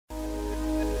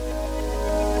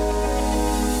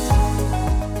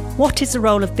What is the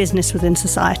role of business within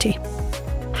society?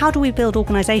 How do we build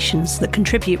organisations that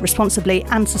contribute responsibly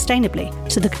and sustainably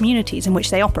to the communities in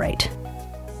which they operate?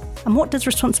 And what does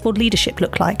responsible leadership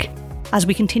look like as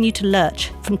we continue to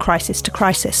lurch from crisis to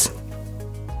crisis?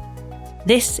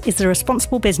 This is the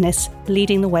Responsible Business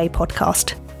Leading the Way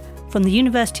podcast from the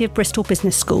University of Bristol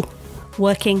Business School,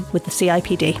 working with the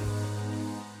CIPD.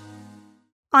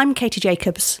 I'm Katie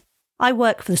Jacobs. I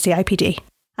work for the CIPD,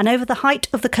 and over the height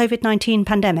of the COVID-19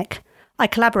 pandemic, I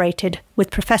collaborated with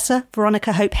Professor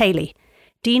Veronica Hope-Haley,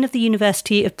 Dean of the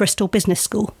University of Bristol Business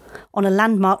School, on a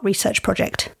landmark research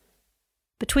project.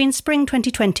 Between spring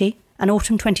 2020 and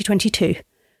autumn 2022,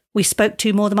 we spoke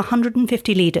to more than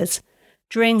 150 leaders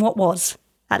during what was,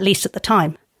 at least at the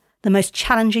time, the most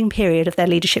challenging period of their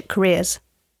leadership careers,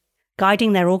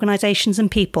 guiding their organisations and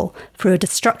people through a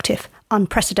destructive,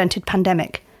 unprecedented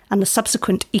pandemic and the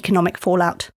subsequent economic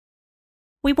fallout.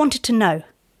 We wanted to know,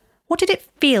 what did it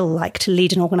feel like to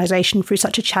lead an organisation through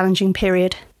such a challenging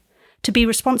period? To be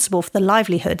responsible for the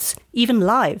livelihoods, even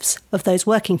lives, of those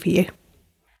working for you?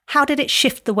 How did it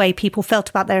shift the way people felt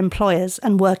about their employers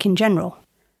and work in general?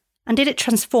 And did it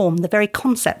transform the very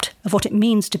concept of what it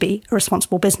means to be a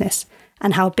responsible business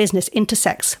and how a business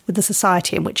intersects with the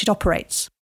society in which it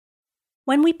operates?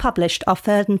 When we published our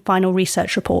third and final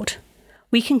research report,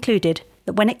 we concluded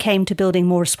that when it came to building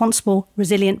more responsible,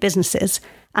 resilient businesses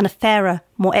and a fairer,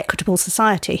 more equitable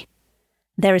society,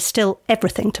 there is still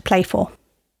everything to play for.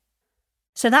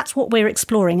 So that's what we're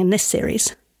exploring in this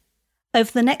series.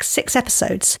 Over the next 6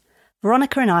 episodes,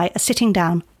 Veronica and I are sitting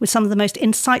down with some of the most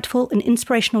insightful and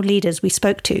inspirational leaders we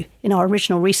spoke to in our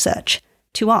original research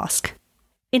to ask,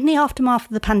 in the aftermath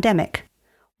of the pandemic,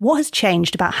 what has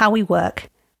changed about how we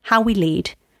work, how we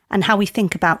lead, and how we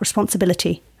think about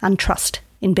responsibility and trust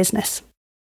in business?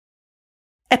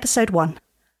 Episode 1.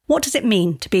 What does it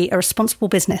mean to be a responsible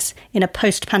business in a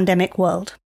post-pandemic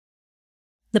world?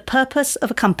 The purpose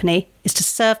of a company is to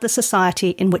serve the society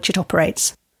in which it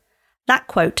operates. That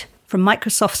quote from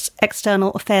Microsoft's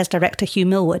External Affairs Director Hugh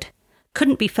Millward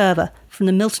couldn't be further from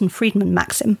the Milton Friedman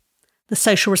maxim, the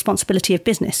social responsibility of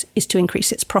business is to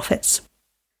increase its profits.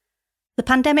 The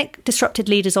pandemic disrupted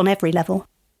leaders on every level.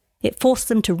 It forced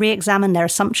them to re-examine their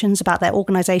assumptions about their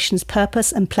organisation's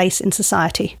purpose and place in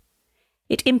society.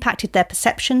 It impacted their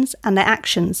perceptions and their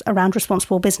actions around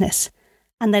responsible business,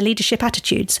 and their leadership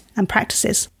attitudes and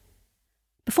practices.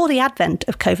 Before the advent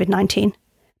of COVID-19,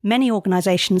 many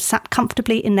organisations sat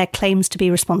comfortably in their claims to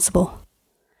be responsible.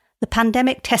 The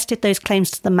pandemic tested those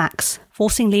claims to the max,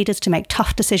 forcing leaders to make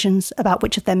tough decisions about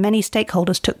which of their many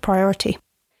stakeholders took priority.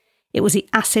 It was the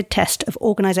acid test of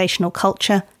organisational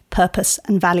culture, purpose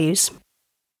and values.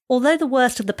 Although the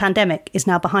worst of the pandemic is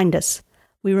now behind us,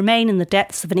 we remain in the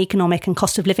depths of an economic and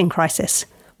cost of living crisis,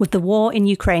 with the war in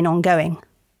Ukraine ongoing.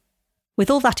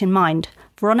 With all that in mind,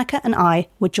 Veronica and I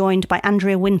were joined by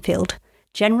Andrea Winfield,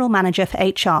 General Manager for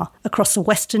HR across the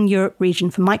Western Europe region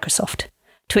for Microsoft,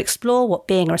 to explore what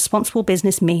being a responsible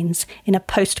business means in a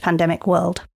post-pandemic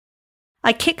world.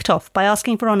 I kicked off by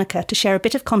asking Veronica to share a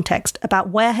bit of context about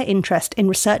where her interest in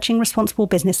researching responsible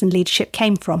business and leadership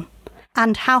came from,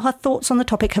 and how her thoughts on the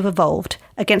topic have evolved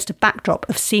against a backdrop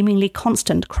of seemingly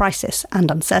constant crisis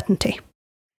and uncertainty.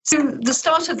 So the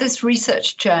start of this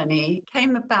research journey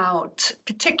came about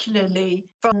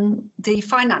particularly from the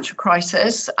financial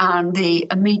crisis and the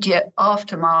immediate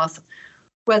aftermath,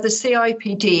 where the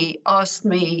CIPD asked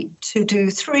me to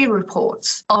do 3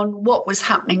 reports on what was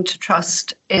happening to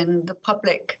trust in the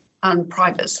public and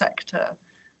private sector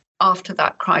after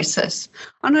that crisis.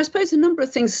 And I suppose a number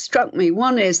of things struck me.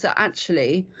 One is that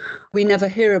actually we never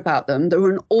hear about them. There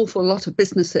were an awful lot of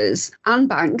businesses and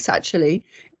banks actually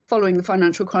following the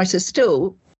financial crisis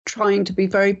still trying to be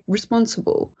very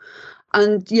responsible.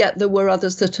 And yet there were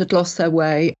others that had lost their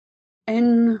way.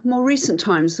 In more recent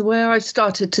times, the way I've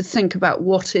started to think about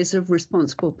what is a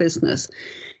responsible business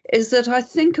is that I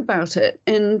think about it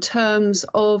in terms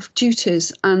of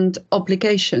duties and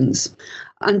obligations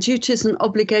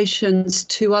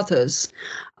to others.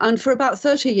 And for about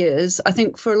 30 years, I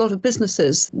think for a lot of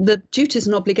businesses, the duties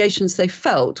and obligations they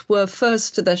felt were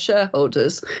first to their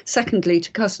shareholders, secondly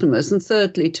to customers, and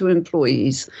thirdly to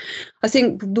employees. I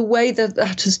think the way that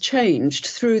that has changed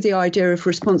through the idea of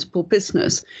responsible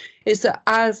business is that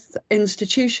as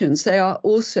institutions, they are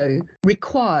also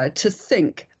required to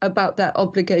think about their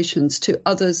obligations to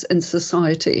others in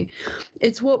society.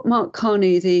 It's what Mark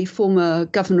Carney, the former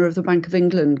governor of the Bank of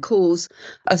England, calls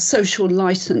a social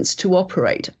license to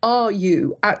operate. Are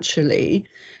you actually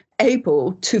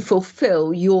able to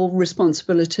fulfill your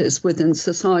responsibilities within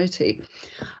society.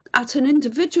 At an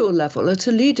individual level, at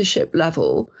a leadership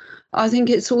level, I think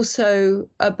it's also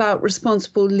about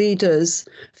responsible leaders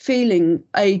feeling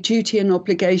a duty and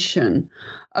obligation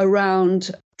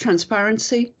around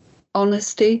transparency,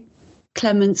 honesty,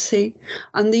 clemency.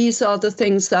 And these are the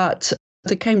things that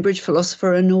the Cambridge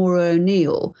philosopher Honora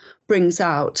O'Neill brings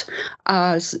out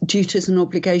as duties and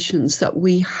obligations that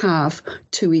we have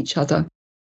to each other.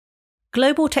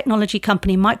 Global technology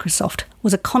company Microsoft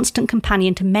was a constant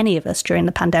companion to many of us during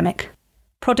the pandemic.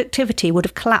 Productivity would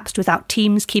have collapsed without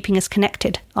teams keeping us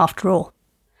connected, after all.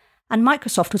 And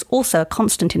Microsoft was also a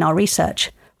constant in our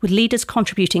research, with leaders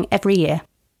contributing every year.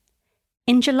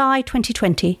 In July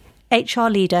 2020, HR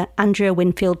leader Andrea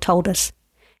Winfield told us,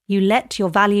 "You let your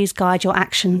values guide your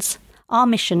actions. Our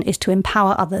mission is to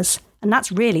empower others, and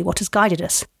that's really what has guided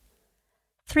us."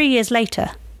 3 years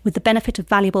later, with the benefit of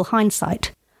valuable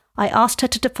hindsight, I asked her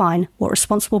to define what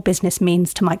responsible business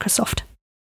means to Microsoft.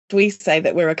 We say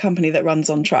that we're a company that runs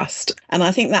on trust, and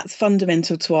I think that's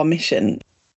fundamental to our mission.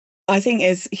 I think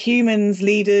as humans,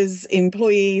 leaders,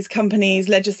 employees, companies,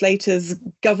 legislators,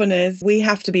 governors, we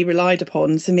have to be relied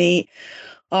upon to meet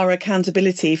our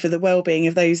accountability for the well-being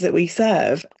of those that we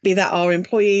serve, be that our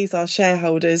employees, our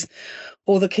shareholders,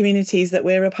 or the communities that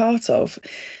we're a part of.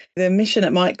 The mission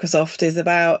at Microsoft is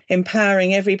about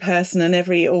empowering every person and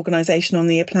every organisation on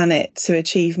the planet to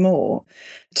achieve more.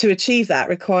 To achieve that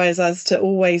requires us to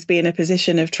always be in a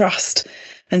position of trust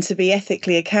and to be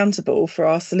ethically accountable for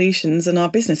our solutions and our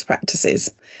business practices.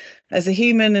 As a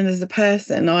human and as a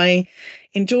person, I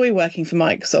enjoy working for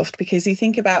Microsoft because you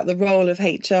think about the role of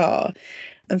HR.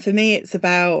 And for me, it's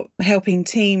about helping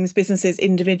teams, businesses,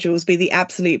 individuals be the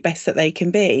absolute best that they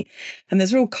can be. And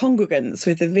there's real congruence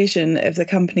with the vision of the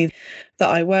company that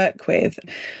I work with.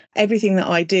 Everything that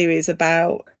I do is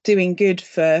about doing good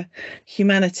for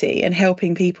humanity and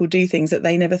helping people do things that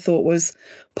they never thought was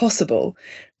possible.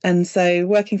 And so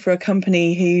working for a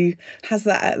company who has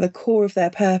that at the core of their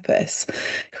purpose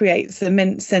creates an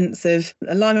immense sense of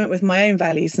alignment with my own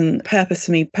values and purpose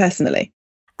for me personally.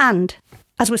 And,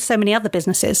 as with so many other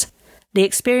businesses, the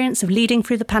experience of leading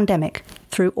through the pandemic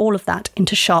threw all of that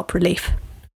into sharp relief.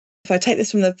 If I take this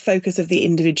from the focus of the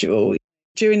individual,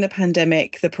 during the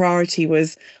pandemic, the priority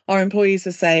was our employees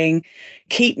were saying,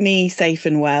 keep me safe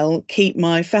and well, keep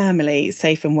my family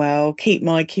safe and well, keep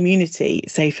my community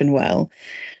safe and well.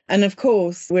 And of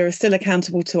course, we're still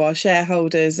accountable to our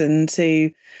shareholders and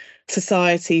to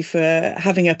society for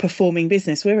having a performing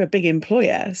business. We're a big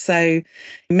employer, so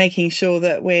making sure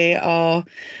that we are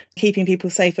keeping people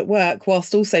safe at work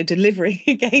whilst also delivering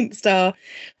against our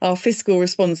fiscal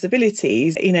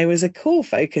responsibilities, was a core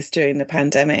focus during the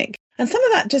pandemic. And some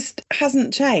of that just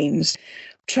hasn't changed.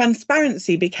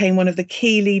 Transparency became one of the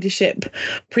key leadership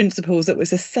principles that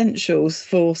was essential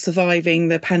for surviving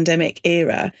the pandemic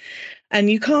era. And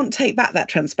you can't take back that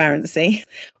transparency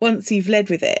once you've led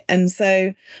with it. And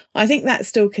so I think that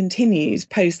still continues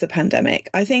post the pandemic.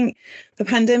 I think the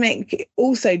pandemic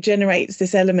also generates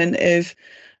this element of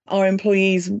our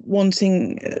employees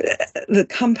wanting the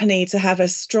company to have a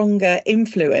stronger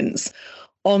influence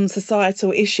on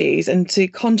societal issues and to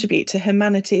contribute to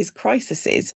humanity's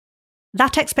crises.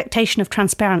 That expectation of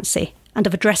transparency and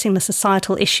of addressing the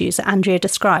societal issues that Andrea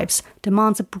describes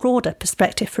demands a broader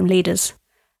perspective from leaders.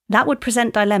 That would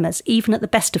present dilemmas even at the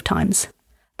best of times.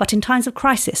 But in times of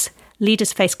crisis,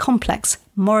 leaders face complex,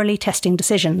 morally testing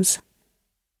decisions.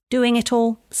 Doing it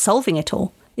all, solving it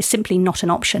all, is simply not an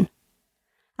option.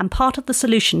 And part of the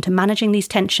solution to managing these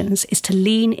tensions is to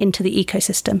lean into the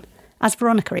ecosystem, as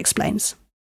Veronica explains.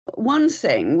 One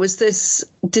thing was this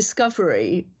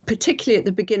discovery, particularly at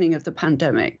the beginning of the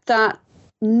pandemic, that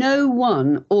no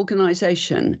one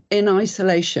organisation in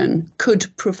isolation could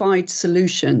provide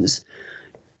solutions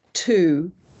to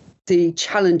the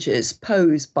challenges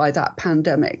posed by that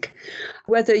pandemic.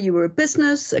 Whether you were a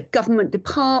business, a government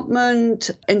department,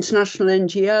 international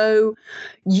NGO,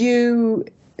 you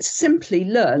simply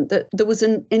learned that there was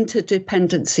an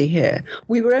interdependency here.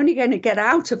 We were only going to get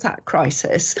out of that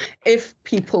crisis if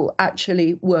people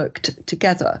actually worked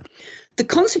together. The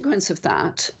consequence of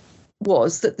that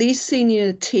was that these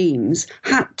senior teams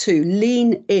had to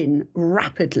lean in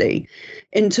rapidly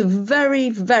into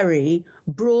very, very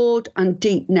broad and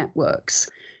deep networks.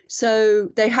 So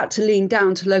they had to lean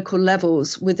down to local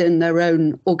levels within their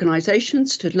own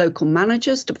organizations, to local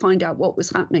managers to find out what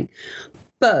was happening.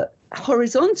 But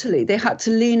horizontally, they had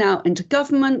to lean out into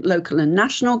government, local and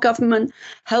national government,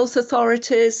 health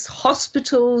authorities,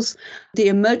 hospitals, the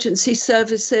emergency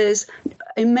services,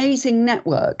 amazing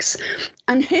networks.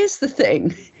 And here's the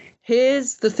thing.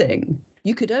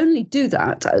 You could only do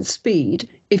that at speed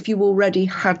if you already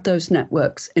had those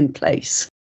networks in place.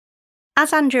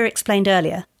 As Andrea explained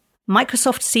earlier,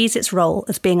 Microsoft sees its role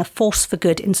as being a force for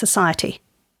good in society.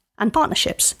 And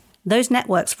partnerships, those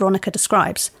networks Veronica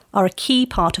describes, are a key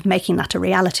part of making that a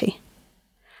reality.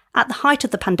 At the height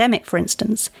of the pandemic, for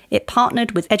instance, it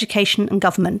partnered with education and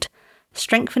government,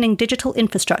 strengthening digital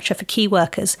infrastructure for key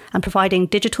workers and providing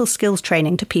digital skills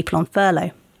training to people on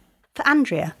furlough. For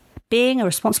Andrea, being a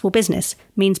responsible business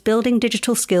means building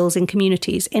digital skills in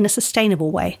communities in a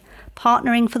sustainable way,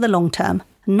 partnering for the long term,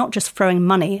 and not just throwing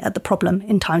money at the problem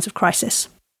in times of crisis.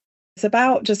 It's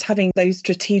about just having those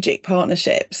strategic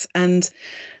partnerships, and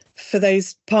for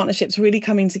those partnerships really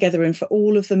coming together and for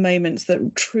all of the moments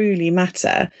that truly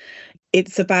matter.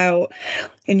 It's about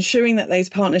ensuring that those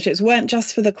partnerships weren't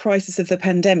just for the crisis of the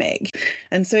pandemic.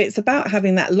 And so it's about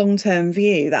having that long-term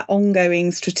view, that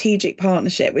ongoing strategic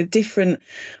partnership with different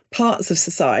parts of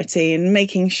society, and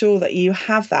making sure that you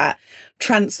have that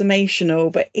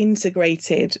transformational but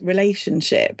integrated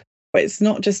relationship. It's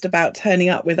not just about turning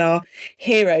up with our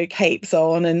hero capes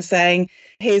on and saying,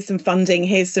 here's some funding,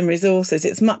 here's some resources.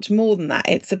 It's much more than that.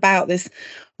 It's about this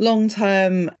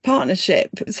long-term partnership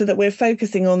so that we're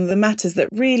focusing on the matters that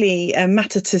really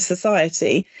matter to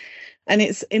society. And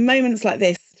it's in moments like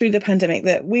this, through the pandemic,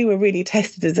 that we were really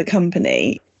tested as a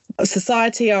company.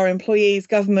 Society, our employees,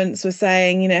 governments were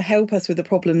saying, help us with the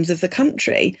problems of the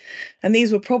country. And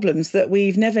these were problems that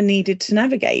we've never needed to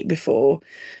navigate before.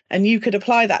 And you could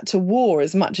apply that to war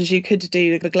as much as you could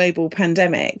do the global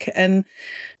pandemic. And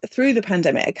through the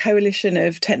pandemic, a coalition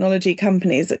of technology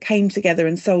companies that came together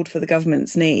and solved for the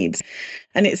government's needs.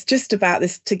 And it's just about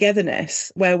this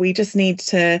togetherness where we just need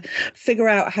to figure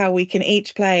out how we can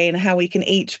each play and how we can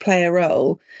each play a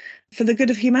role for the good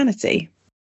of humanity.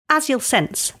 As you'll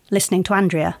sense, listening to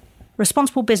Andrea,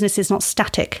 responsible business is not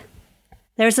static.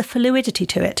 There is a fluidity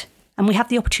to it, and we have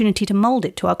the opportunity to mould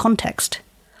it to our context.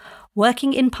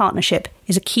 Working in partnership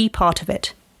is a key part of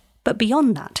it. But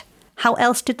beyond that, how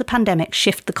else did the pandemic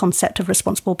shift the concept of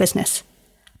responsible business?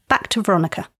 Back to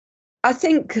Veronica. I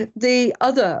think the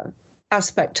other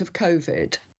aspect of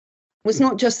COVID was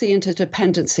not just the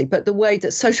interdependency, but the way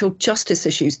that social justice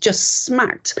issues just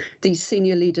smacked these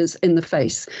senior leaders in the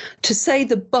face. To say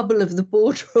the bubble of the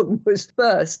boardroom was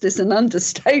burst is an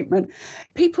understatement.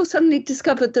 People suddenly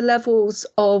discovered the levels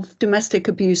of domestic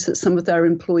abuse that some of their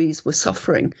employees were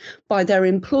suffering, by their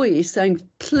employees saying,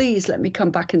 please let me come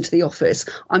back into the office.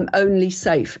 I'm only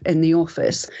safe in the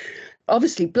office.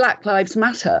 Obviously, Black Lives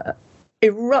Matter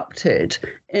erupted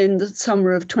in the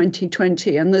summer of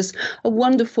 2020. And there's a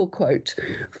wonderful quote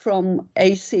from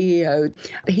a CEO.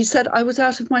 He said, I was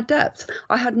out of my depth.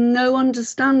 I had no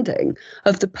understanding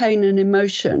of the pain and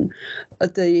emotion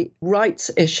of the rights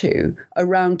issue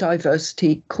around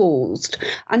diversity caused.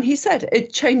 And he said,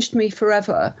 it changed me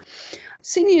forever.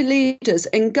 Senior leaders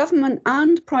in government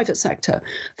and private sector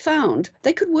found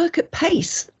they could work at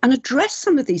pace and address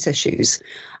some of these issues.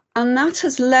 And that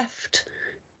has left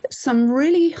some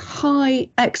really high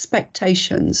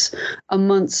expectations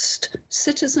amongst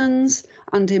citizens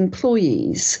and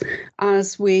employees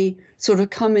as we sort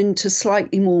of come into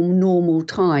slightly more normal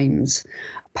times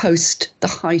post the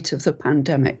height of the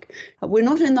pandemic. We're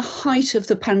not in the height of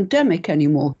the pandemic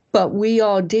anymore, but we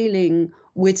are dealing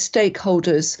with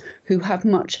stakeholders who have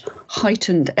much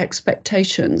heightened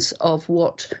expectations of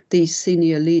what these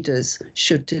senior leaders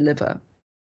should deliver.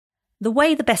 The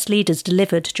way the best leaders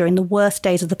delivered during the worst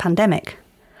days of the pandemic,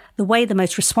 the way the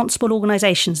most responsible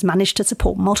organisations managed to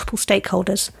support multiple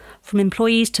stakeholders, from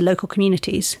employees to local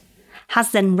communities,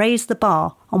 has then raised the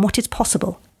bar on what is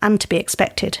possible and to be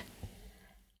expected.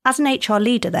 As an HR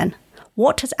leader then,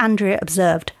 what has Andrea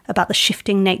observed about the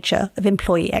shifting nature of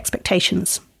employee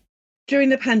expectations? During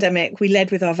the pandemic, we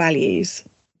led with our values.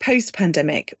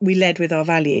 Post-pandemic, we led with our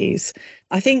values.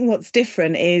 I think what's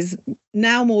different is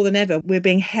now more than ever, we're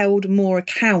being held more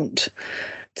account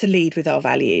to lead with our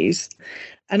values.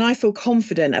 And I feel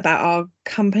confident about our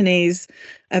company's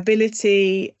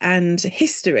ability and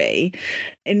history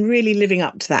in really living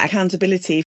up to that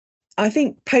accountability. I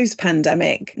think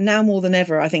post-pandemic, now more than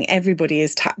ever, I think everybody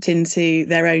is tapped into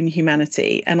their own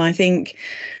humanity. And I think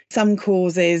some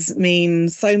causes mean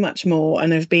so much more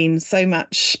and have been so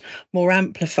much more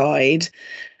amplified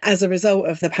as a result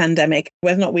of the pandemic.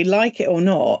 Whether or not we like it or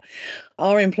not,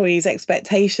 our employees'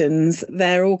 expectations,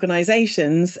 their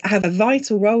organisations have a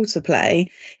vital role to play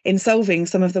in solving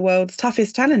some of the world's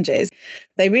toughest challenges.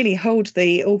 They really hold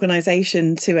the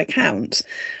organisation to account.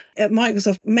 At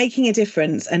Microsoft, making a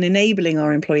difference and enabling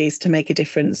our employees to make a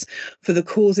difference for the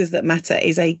causes that matter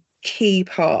is a key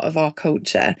part of our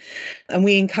culture. And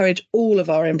we encourage all of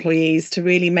our employees to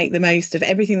really make the most of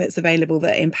everything that's available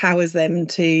that empowers them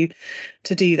to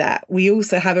do that. We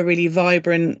also have a really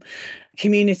vibrant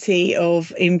community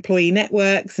of employee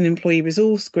networks and employee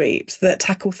resource groups that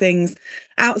tackle things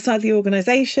outside the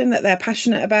organisation that they're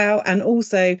passionate about, and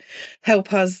also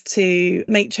help us to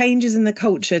make changes in the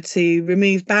culture to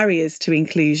remove barriers to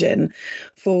inclusion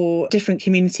for different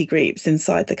community groups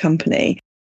inside the company.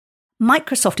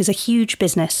 Microsoft is a huge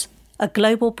business, a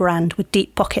global brand with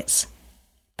deep pockets.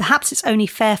 Perhaps it's only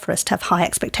fair for us to have high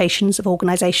expectations of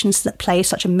organisations that play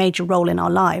such a major role in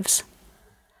our lives.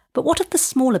 But what of the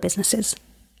smaller businesses?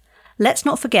 Let's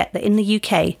not forget that in the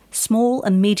UK, small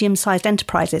and medium-sized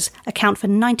enterprises account for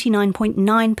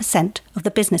 99.9% of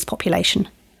the business population.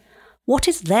 What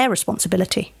is their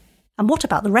responsibility? And what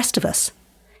about the rest of us?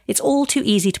 It's all too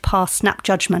easy to pass snap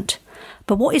judgment.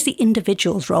 But what is the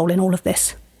individual's role in all of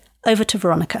this? Over to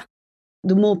Veronica.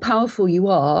 The more powerful you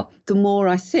are, the more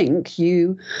I think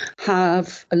you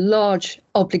have a large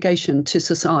obligation to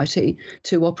society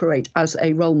to operate as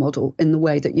a role model in the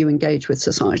way that you engage with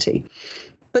society.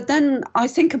 But then I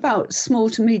think about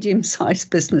small to medium-sized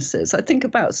businesses. I think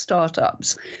about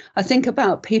startups. I think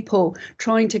about people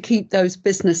trying to keep those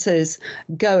businesses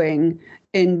going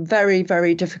in very,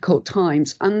 very difficult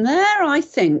times. And there, I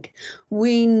think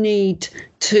we need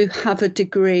to have a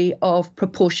degree of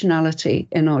proportionality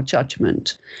in our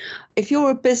judgment. If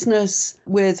you're a business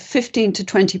with 15 to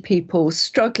 20 people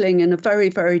struggling in a very,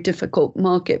 very difficult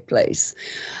marketplace,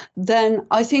 then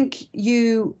I think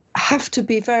you have to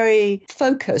be very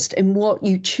focused in what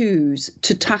you choose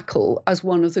to tackle as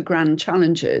one of the grand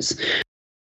challenges.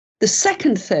 The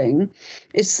second thing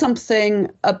is something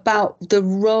about the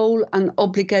role and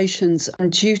obligations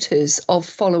and duties of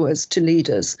followers to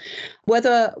leaders.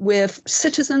 Whether we're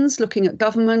citizens looking at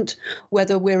government,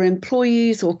 whether we're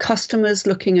employees or customers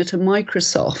looking at a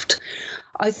Microsoft,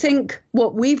 I think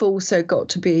what we've also got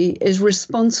to be is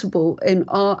responsible in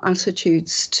our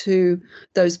attitudes to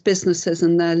those businesses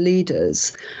and their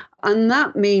leaders. And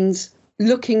that means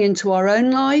looking into our own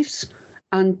lives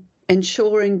and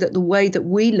ensuring that the way that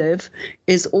we live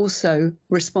is also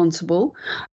responsible.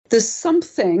 There's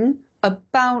something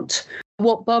about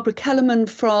what Barbara Kellerman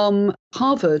from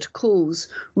Harvard calls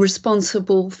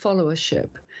responsible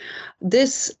followership.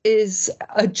 This is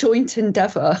a joint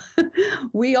endeavour.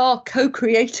 We are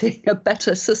co-creating a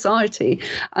better society.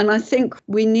 And I think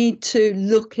we need to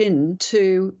look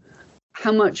into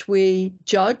how much we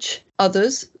judge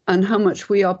others and how much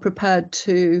we are prepared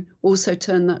to also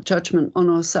turn that judgment on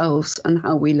ourselves and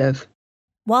how we live.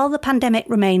 While the pandemic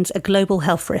remains a global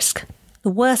health risk,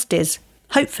 the worst is,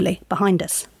 hopefully, behind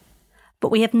us.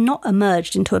 But we have not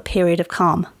emerged into a period of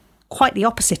calm. Quite the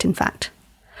opposite, in fact.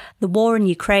 The war in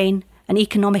Ukraine, an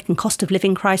economic and cost of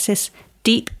living crisis,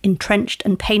 deep, entrenched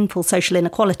and painful social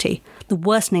inequality, the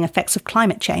worsening effects of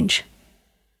climate change.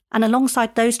 And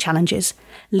alongside those challenges,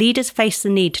 leaders face the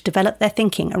need to develop their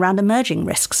thinking around emerging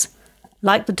risks,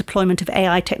 like the deployment of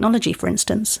AI technology, for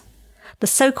instance. The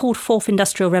so-called Fourth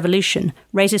Industrial Revolution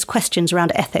raises questions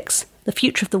around ethics, the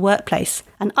future of the workplace,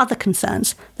 and other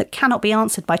concerns that cannot be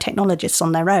answered by technologists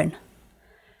on their own.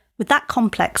 With that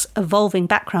complex, evolving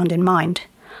background in mind,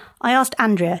 I asked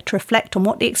Andrea to reflect on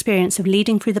what the experience of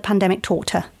leading through the pandemic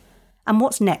taught her, and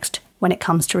what's next when it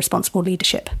comes to responsible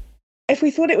leadership. If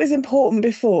we thought it was important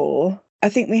before, I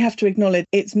think we have to acknowledge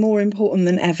it's more important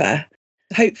than ever.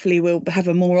 Hopefully we'll have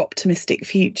a more optimistic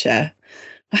future.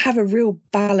 I have a real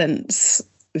balance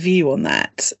view on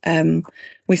that.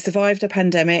 We survived a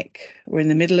pandemic. We're in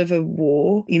the middle of a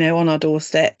war, on our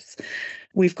doorsteps.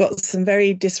 We've got some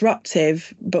very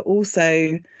disruptive, but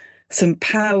also some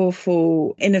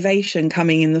powerful innovation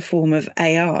coming in the form of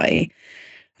AI.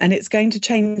 And it's going to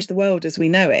change the world as we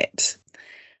know it.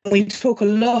 We talk a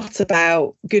lot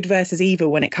about good versus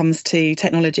evil when it comes to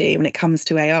technology, when it comes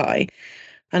to AI.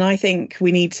 And I think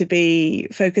we need to be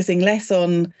focusing less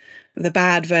on the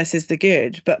bad versus the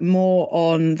good, but more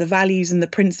on the values and the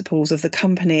principles of the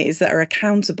companies that are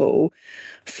accountable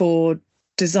for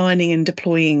designing and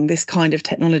deploying this kind of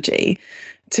technology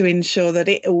to ensure that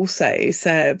it also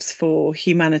serves for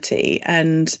humanity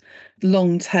and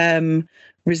long-term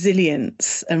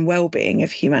resilience and well-being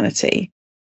of humanity.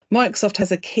 Microsoft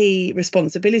has a key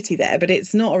responsibility there, but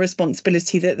it's not a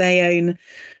responsibility that they own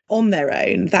on their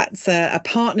own. That's a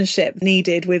partnership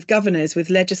needed with governors, with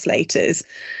legislators.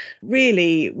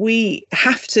 Really, we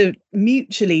have to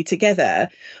mutually together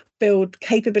build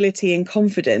capability and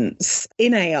confidence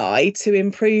in AI to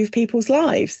improve people's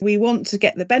lives. We want to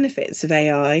get the benefits of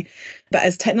AI, but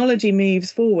as technology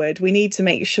moves forward, we need to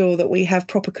make sure that we have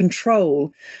proper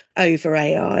control over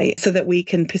AI so that we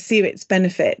can pursue its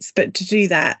benefits, but to do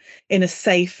that in a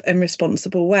safe and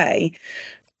responsible way.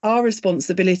 Our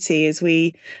responsibility as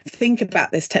we think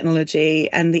about this technology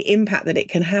and the impact that it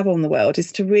can have on the world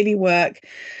is to really work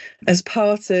as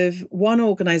part of one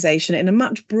organisation in a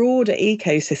much broader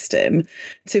ecosystem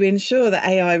to ensure that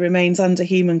AI remains under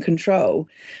human control.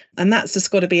 And that's just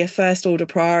got to be a first order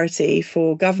priority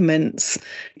for governments,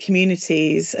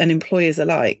 communities and employers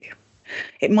alike.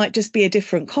 It might just be a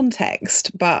different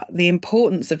context, but the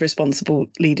importance of responsible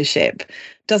leadership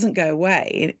doesn't go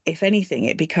away. If anything,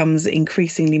 it becomes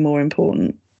increasingly more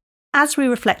important. As we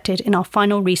reflected in our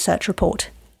final research report,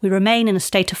 we remain in a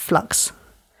state of flux.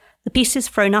 The pieces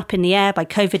thrown up in the air by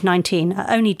COVID-19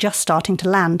 are only just starting to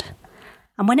land.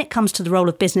 And when it comes to the role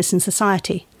of business in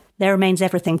society, there remains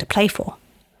everything to play for.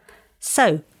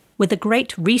 So, with the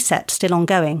Great Reset still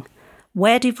ongoing,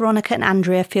 where do Veronica and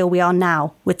Andrea feel we are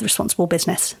now with responsible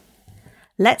business?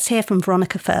 Let's hear from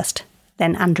Veronica first,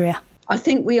 then Andrea. I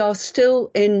think we are still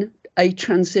in a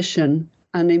transition,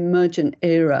 an emergent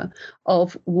era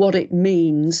of what it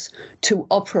means to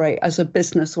operate as a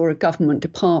business or a government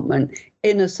department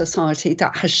in a society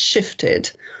that has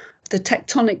shifted. The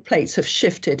tectonic plates have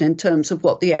shifted in terms of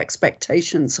what the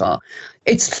expectations are.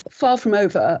 It's far from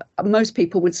over. Most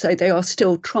people would say they are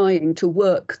still trying to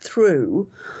work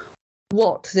through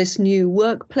what this new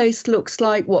workplace looks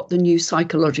like, what the new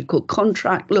psychological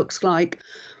contract looks like,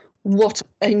 what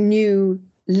a new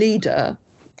leader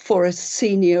for a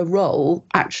senior role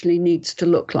actually needs to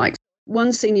look like.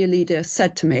 One senior leader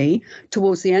said to me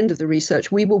towards the end of the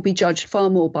research, we will be judged far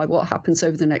more by what happens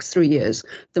over the next 3 years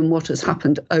than what has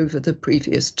happened over the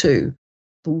previous 2.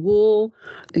 The war,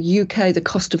 the UK, the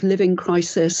cost of living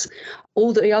crisis,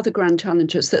 all the other grand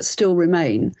challenges that still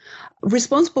remain.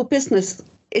 Responsible business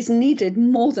is needed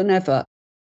more than ever.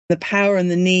 The power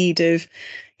and the need of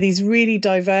these really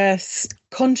diverse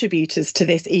contributors to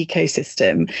this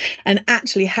ecosystem and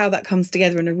actually how that comes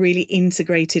together in a really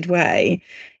integrated way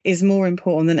is more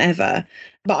important than ever.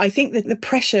 But I think that the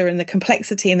pressure and the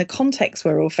complexity and the context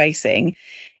we're all facing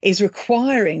is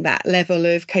requiring that level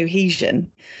of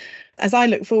cohesion. As I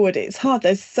look forward, it's hard.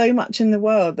 There's so much in the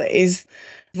world that is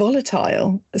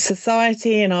volatile.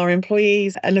 Society and our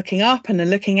employees are looking up and are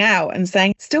looking out and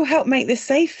saying, still help make this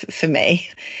safe for me.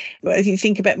 If you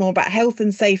think a bit more about health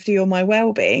and safety or my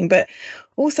well-being, but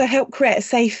also help create a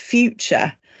safe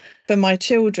future for my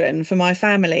children, for my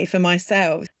family, for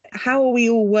myself. How are we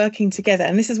all working together?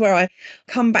 And this is where I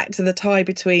come back to the tie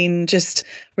between just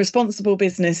responsible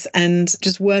business and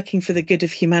just working for the good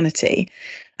of humanity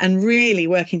and really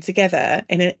working together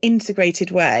in an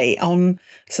integrated way on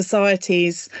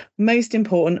society's most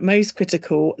important, most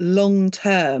critical,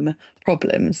 long-term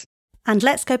problems. And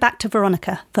let's go back to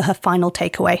Veronica for her final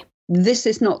takeaway. This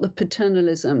is not the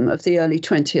paternalism of the early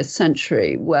 20th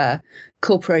century where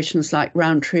corporations like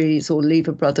Rowntree's or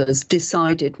Lever Brothers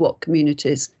decided what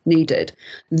communities needed.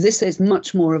 This is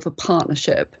much more of a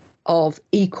partnership of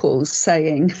equals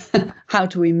saying, how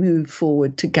do we move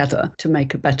forward together to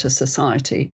make a better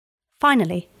society?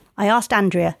 Finally, I asked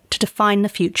Andrea to define the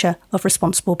future of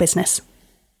responsible business.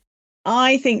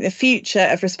 I think the future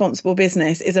of responsible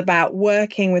business is about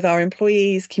working with our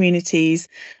employees, communities,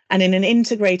 and in an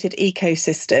integrated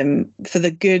ecosystem for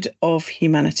the good of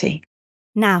humanity.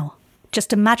 Now,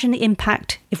 just imagine the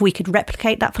impact if we could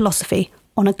replicate that philosophy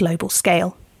on a global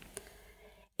scale.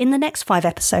 In the next 5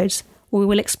 episodes, we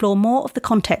will explore more of the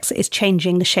context that is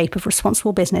changing the shape of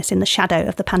responsible business in the shadow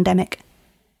of the pandemic.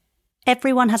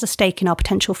 Everyone has a stake in our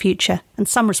potential future and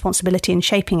some responsibility in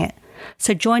shaping it,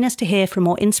 so join us to hear from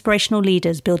more inspirational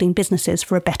leaders building businesses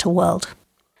for a better world.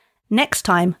 Next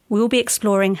time, we will be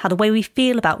exploring how the way we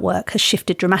feel about work has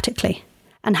shifted dramatically,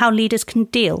 and how leaders can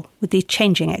deal with these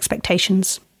changing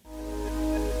expectations.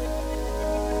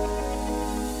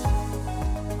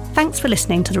 Thanks for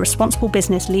listening to the Responsible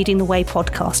Business Leading the Way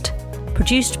podcast,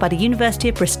 produced by the University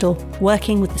of Bristol,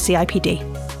 working with the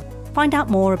CIPD. Find out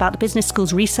more about the business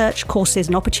school's research, courses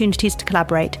and opportunities to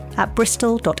collaborate at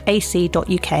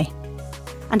bristol.ac.uk.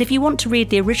 And if you want to read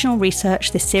the original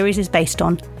research this series is based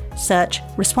on, search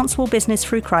Responsible Business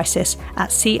Through Crisis at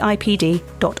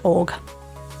cipd.org.